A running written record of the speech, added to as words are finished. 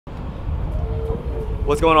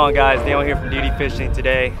What's going on, guys? Daniel here from DD Fishing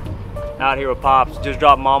today. Out here with Pops. Just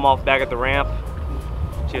dropped Mom off back at the ramp.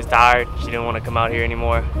 She was tired. She didn't want to come out here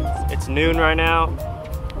anymore. It's noon right now.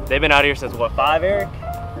 They've been out here since what, 5, Eric?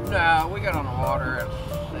 No, we got on the water at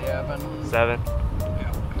 7. 7?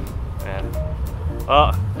 Yeah.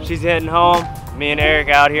 Well, she's heading home. Me and Eric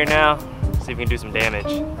out here now. See if we can do some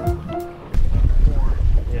damage.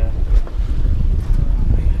 Yeah.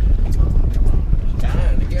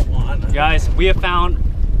 Trying to get one. Guys, we have found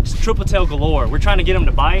triple tail galore. We're trying to get him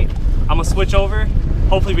to bite. I'm gonna switch over.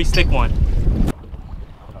 Hopefully we stick one.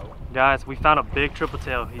 Guys, we found a big triple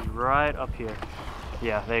tail. He's right up here.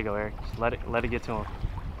 Yeah, there you go, Eric. Just let it get to him.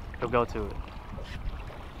 He'll go to it.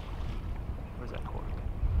 Where's that cork?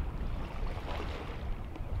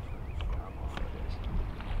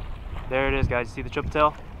 There it is, guys. You see the triple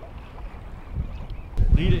tail?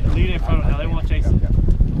 Lead it in front of them. Now they won't chase it.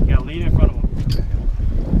 You gotta lead it in front of them.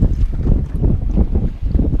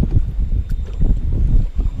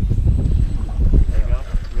 There you go.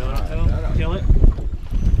 Reel it up to him. Kill it.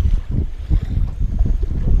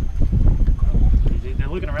 They're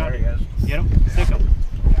looking around it. Get him. Stick him.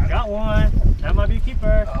 Got one. That might be a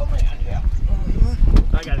keeper. Oh man, yeah.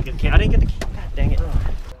 I gotta get the key. I didn't get the key. God dang it.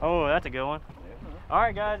 Oh, that's a good one. All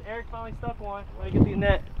right, guys. Eric finally stuck one. Let me get the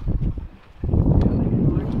net.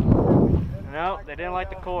 No, they didn't like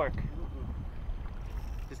the cork.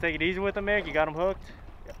 Just take it easy with them, Eric. You got them hooked.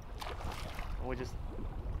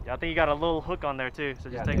 I think you got a little hook on there too. So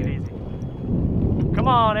just take it easy. Come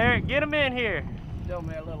on, Eric. Get him in here. Tell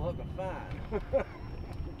me a little hook is fine.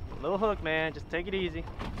 Little hook, man. Just take it easy.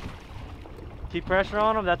 Keep pressure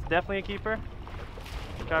on him. That's definitely a keeper.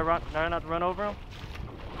 Try not to run over him.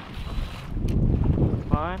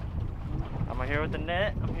 Fine. I'm here with the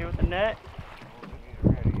net. I'm here with the net.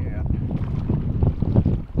 Ready, yeah.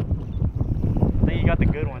 I think you got the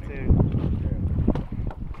good one too.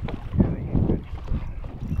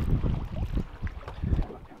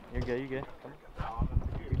 You're good. You're good.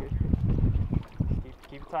 You're good.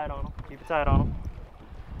 Keep it tight on him. Keep it tight on him.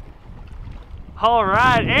 All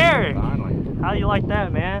right, Eric. Finally. How you like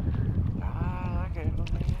that, man? I like it.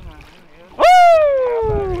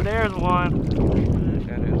 Woo! There's one.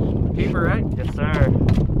 That is keeper, right? Yes, sir.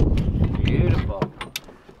 Beautiful.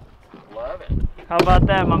 Love it. How about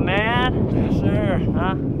that, my man? Yes, sir.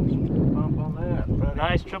 Huh? Bump on that, buddy.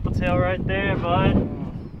 Nice triple tail right there, bud.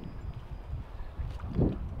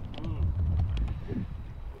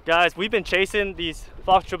 Guys, we've been chasing these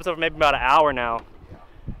flock triple tails for maybe about an hour now.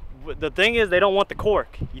 The thing is, they don't want the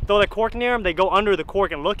cork. You throw that cork near them, they go under the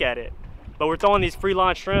cork and look at it. But we're throwing these free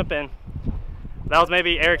line shrimp, and that was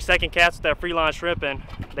maybe Eric's second cast with that free line shrimp, and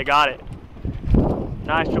they got it.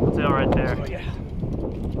 Nice triple tail right there. Oh, yeah.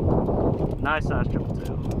 Nice size triple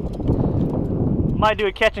tail. Might do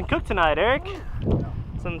a catch and cook tonight, Eric.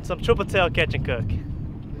 Some triple tail catch and cook. See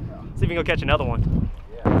if we can go catch another one.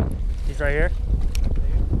 Yeah. He's right here.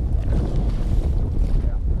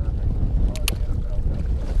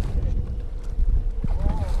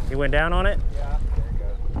 He went down on it? Yeah, there you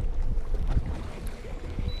go.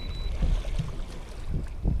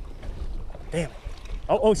 Damn.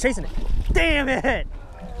 Oh, he's chasing it. Damn it!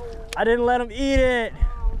 I didn't let him eat it.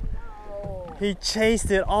 He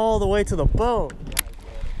chased it all the way to the boat.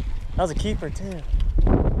 That was a keeper too.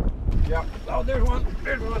 Yep. Oh, there's one.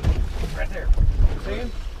 There's one. Right there. See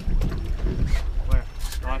him? Where?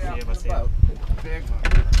 Oh, I see him. I see him. Big one.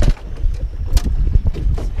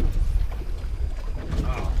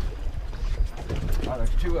 Oh,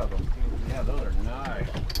 there's 2 of them. Yeah, those are nice.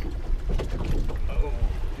 Oh,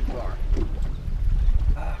 too far.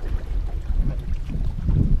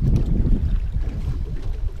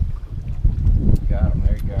 Got him.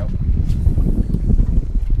 There you go.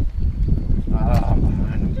 Ah,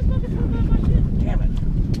 behind him. Damn it.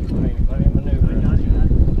 Let me maneuver.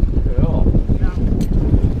 Cool.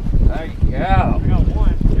 There you go. I got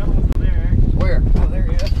one. The other one's over there, Eric. Where? Oh, there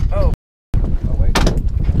he is. Oh. Oh, wait.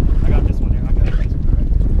 I got this one here. I got this one.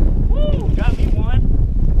 Woo! Got me one.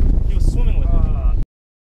 He was swimming with it.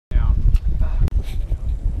 Down.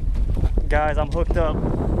 Guys, I'm hooked up.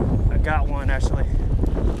 I got one actually.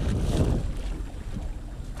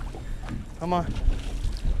 Come on.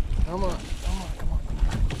 Come on. Come on. Come on.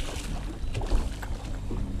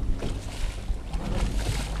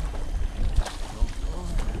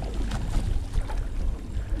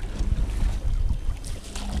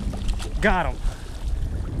 Got him.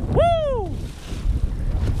 Woo!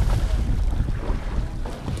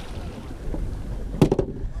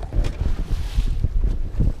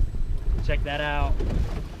 Check that out.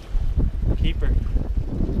 Keeper.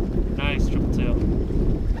 Nice triple tail.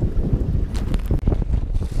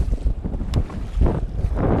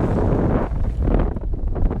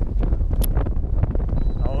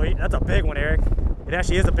 It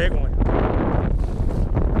actually is a big one.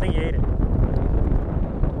 I think he ate it.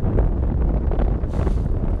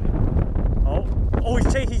 Oh,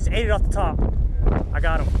 he's ate it off the top. I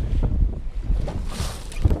got him.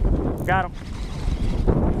 Got him.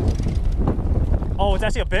 Oh, it's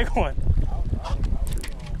actually a big one.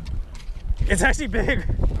 It's actually big.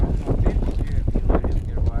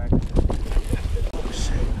 Oh,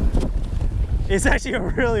 shit. It's actually a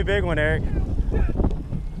really big one, Eric.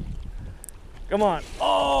 Come on.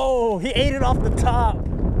 Oh, he ate it off the top.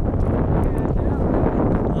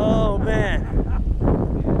 Oh, man.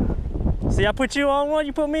 See, I put you on one,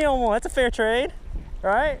 you put me on one. That's a fair trade,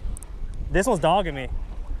 right? This one's dogging me.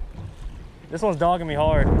 This one's dogging me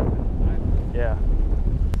hard. Yeah.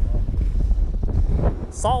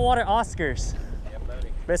 Saltwater Oscars. Yeah,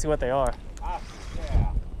 buddy. Basically what they are. Yeah.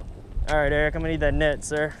 All right, Eric, I'm gonna need that net,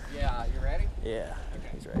 sir. Yeah, you ready? Yeah,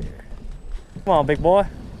 okay. He's right here. Come on, big boy.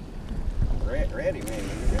 Ready, man,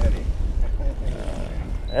 you ready.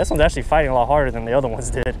 This one's actually fighting a lot harder than the other ones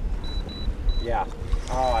did. Yeah.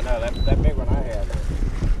 Oh, I know, that big one I had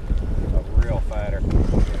was a real fighter.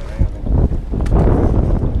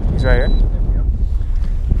 He's right here.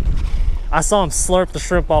 I saw him slurp the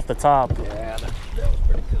shrimp off the top. Yeah, that was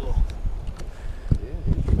pretty cool. Yeah,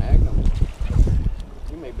 he's Magnum.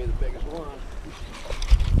 He may be the biggest one.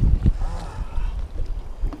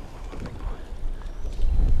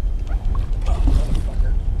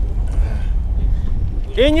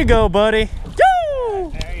 In you go, buddy.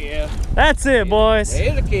 Woo! There you go. That's it, boys.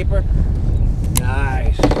 Here's a keeper.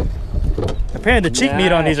 Nice. Apparently the cheek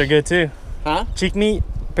meat on these are good too. Huh? Cheek meat.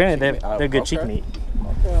 Apparently they're good cheek Okay. meat.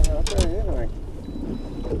 I'll tell you anyway.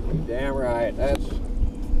 Damn right. That's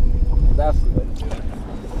the way to do it.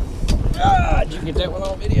 Ah, did you get that one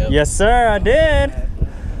on video? Yes, sir, I did.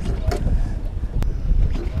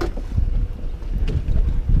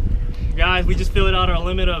 Guys, we just filled out our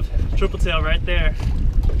limit of triple tail right there.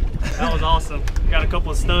 That was awesome. Got a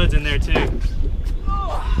couple of studs in there too.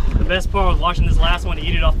 The best part was watching this last one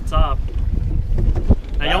eat it off the top.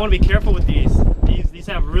 Now y'all want to be careful with these. These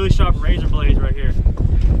have really sharp razor blades right here.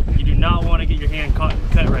 You do not want to get your hand cut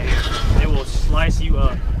right here. It will slice you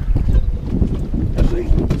up. Let's see.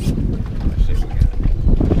 Let's see what we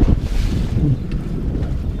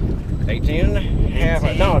got. 18 and a half.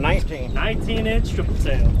 No, 19. 19-inch triple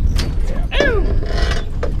tail. Yeah. Ew.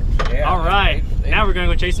 Yeah. All right, now we're gonna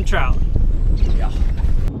go chase some trout. Yeah.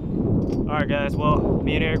 All right, guys. Well,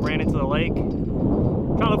 me and Eric ran into the lake,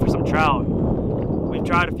 trying to look for some trout. We've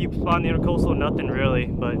tried a few spots on the intercoastal, nothing really,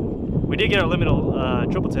 but we did get our limit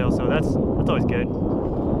triple tail, so that's always good.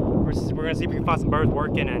 We're gonna see if we can find some birds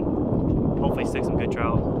working and hopefully stick some good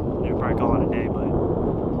trout. Then we'll probably call it a day, but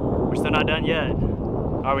we're still not done yet.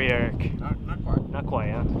 Are we, Eric? Not quite. Not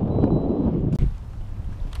quite, huh?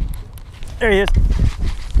 There he is.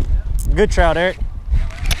 Good trout, Eric.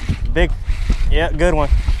 Big, yeah, good one.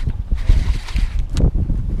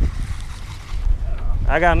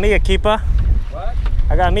 I got me a keeper. What?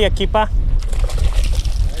 I got me a keeper.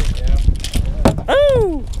 There you go.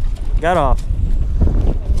 Ooh! Got off.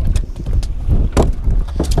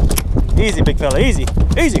 Easy, big fella, easy,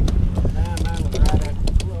 easy. Mine was right at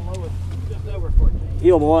a little over, just over 14.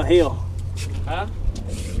 Heel, boy, heel. Huh?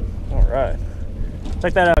 All right.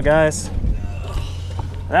 Check that out, guys.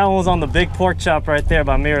 That one was on the big pork chop right there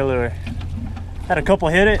by Mirror Lure. Had a couple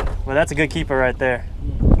hit it, but that's a good keeper right there.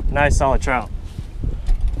 Nice, solid trout.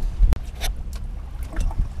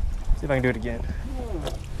 See if I can do it again.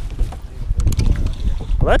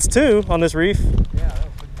 Well, that's two on this reef. Yeah, that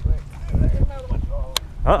was pretty quick. There's another one.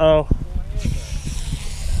 Oh, Uh-oh.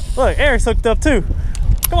 Look, Eric's hooked up too.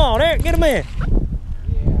 Come on, Eric, get him in.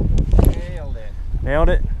 yeah, nailed it. Nailed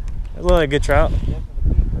it. That looked like a good trout. Just for the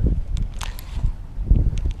keeper.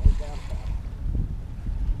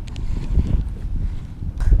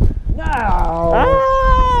 No!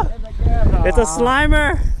 Ah! There's a gaff. It's a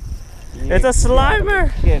slimer. It's a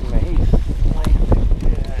slimer. Kidding me. He's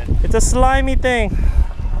slammed it. It's a slimy thing.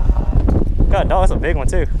 God, dog, that's a big one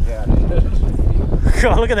too. Yeah, it is.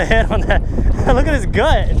 God, look at the head on that. Look at his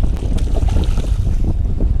gut.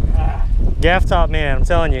 Gaff top man, I'm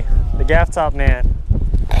telling you. The gaff top man.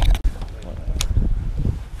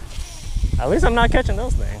 At least I'm not catching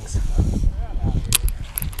those things.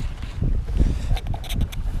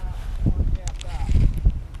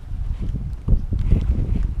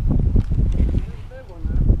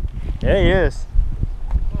 Yeah, he is.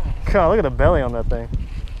 God, look at the belly on that thing.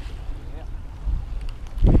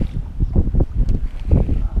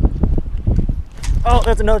 Oh,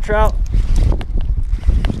 that's another trout.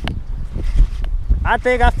 I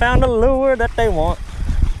think I found the lure that they want.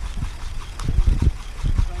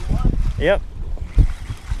 Yep.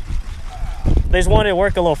 They just wanted to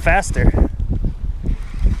work a little faster.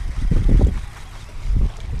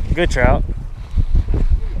 Good trout.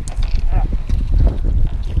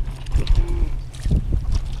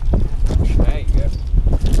 There you go.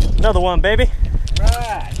 Another one, baby.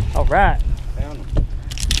 Right. All right. Found him.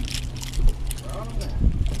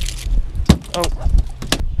 Oh.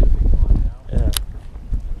 Yeah.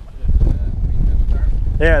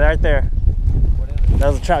 Yeah, right there. What is it? That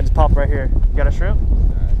was a trout just popped right here. You got a shrimp?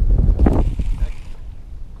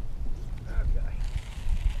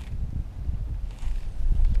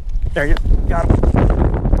 There you go. Got him.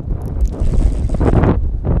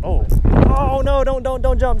 Oh. Oh no,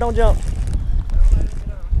 don't jump, don't jump.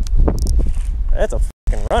 That's a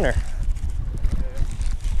fucking runner.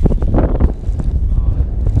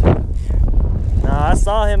 Nah, I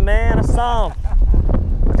saw him, man. I saw him.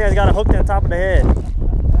 I think I got it hooked in the top of the head.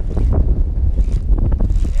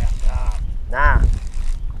 Nah.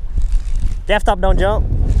 Gaff top, don't jump.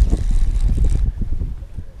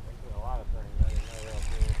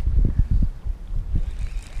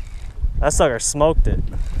 That sucker smoked it.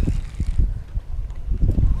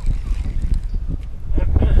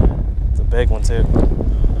 It's a big one too.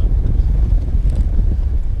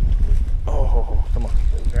 Oh, come on.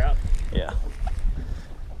 Trout? Yeah.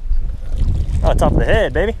 Oh, top of the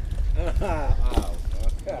head, baby. Oh,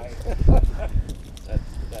 okay.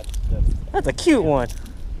 That's a cute one.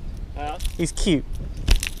 He's cute.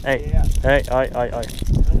 Hey, Yeah. hey, I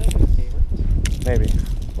think it's a keeper. maybe.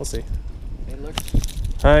 We'll see. He looks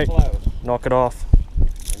Hey, close. knock it off.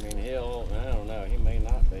 I mean, I don't know, he may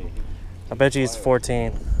not be. I bet you he's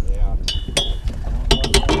 14. Yeah. I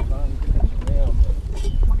don't know if it's fun catching him,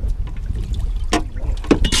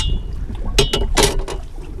 but...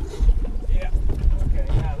 Yeah. Okay,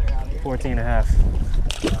 now they're out here. 14 and a half.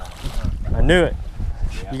 I knew it.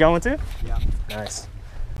 Yeah. You got one too? Yeah. Nice.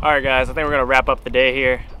 All right, guys, I think we're gonna wrap up the day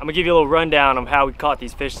here. I'm gonna give you a little rundown of how we caught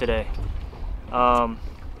these fish today.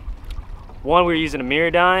 One, we were using a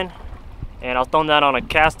Miradyne, and I was throwing that on a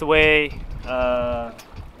Castaway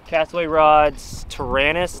rods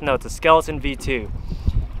Tyrannus. No, it's a Skeleton V2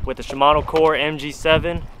 with a Shimano Core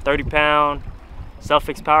MG7 30-pound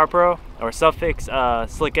Suffix Power Pro or Suffix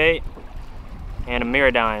Slick 8 and a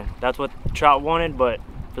Miradyne. That's what trout wanted, but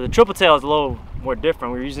for the triple tail it's a little more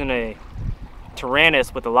different. We're using a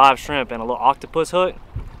Tyrannus with a live shrimp and a little octopus hook,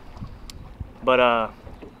 but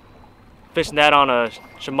fishing that on a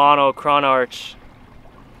Shimano Chronarch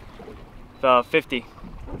 50.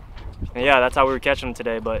 And yeah, that's how we were catching them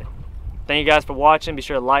today. But thank you guys for watching. Be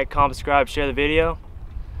sure to like, comment, subscribe, share the video.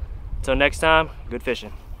 Until next time, good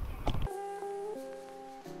fishing.